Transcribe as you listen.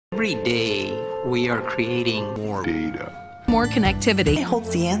Every day we are creating more data. More connectivity. It holds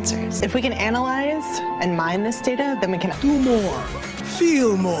the answers. If we can analyze and mine this data, then we can do more,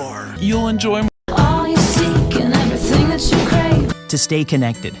 feel more. You'll enjoy more. All you seek and everything that you crave. To stay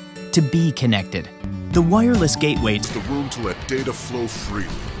connected, to be connected. The wireless gateway. It's the room to let data flow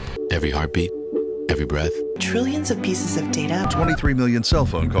freely. Every heartbeat, every breath. Trillions of pieces of data. 23 million cell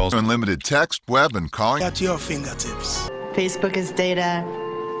phone calls. Unlimited text, web, and calling. At your fingertips. Facebook is data.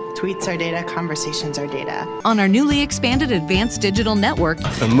 Tweets are data, conversations are data. On our newly expanded advanced digital network,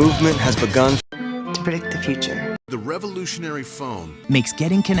 a movement has begun to predict the future. The revolutionary phone makes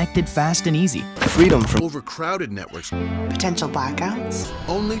getting connected fast and easy. Freedom from overcrowded networks. Potential blackouts.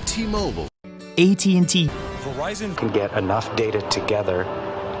 Only T-Mobile. AT&T. Verizon can get enough data together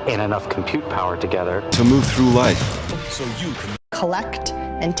and enough compute power together to move through life. So you can collect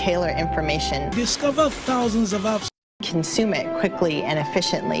and tailor information. Discover thousands of apps. Consume it quickly and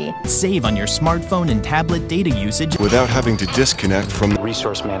efficiently. Save on your smartphone and tablet data usage without having to disconnect from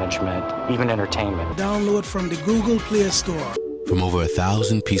resource management, even entertainment. Download from the Google Play Store. From over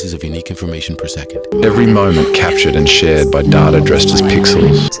 1,000 pieces of unique information per second. Every moment captured and shared by data dressed as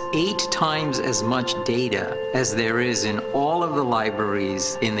pixels. It's 8 times as much data as there is in all of the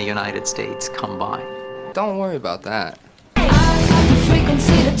libraries in the United States combined. Don't worry about that.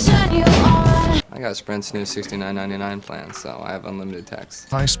 I got Sprint's new $69.99 plan, so I have unlimited text.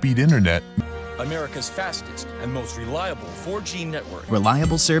 High-speed internet. America's fastest and most reliable 4G network.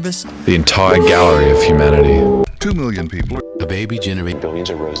 Reliable service. The entire gallery of humanity. 2 million people. A baby generates billions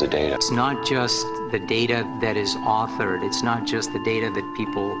of rows of data. It's not just the data that is authored. It's not just the data that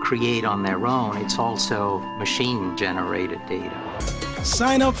people create on their own. It's also machine-generated data.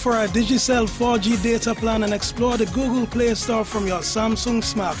 Sign up for our Digicel 4G data plan and explore the Google Play Store from your Samsung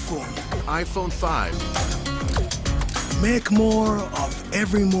smartphone. iPhone 5. Make more of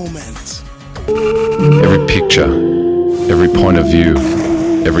every moment. Every picture, every point of view,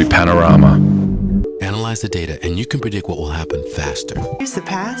 every panorama. Analyze the data and you can predict what will happen faster. Use the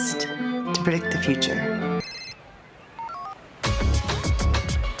past to predict the future.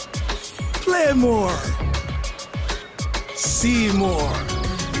 Play more. See more.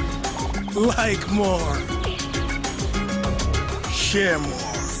 Like more. Share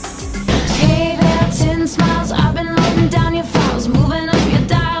more. Hey there, 10 smiles. I've been loading down your files, moving up your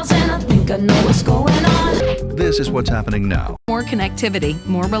dials, and I think I know what's going on. This is what's happening now. more connectivity,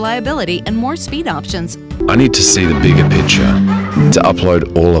 more reliability, and more speed options. I need to see the bigger picture, to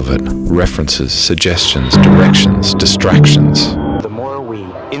upload all of it, references, suggestions, directions, distractions. The more we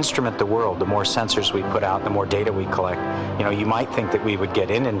instrument the world, the more sensors we put out, the more data we collect. You know, you might think that we would get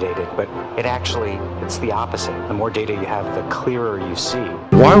inundated, but it's the opposite. The more data you have, the clearer you see.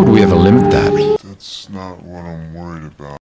 Why would we ever limit that? That's not what I'm worried about.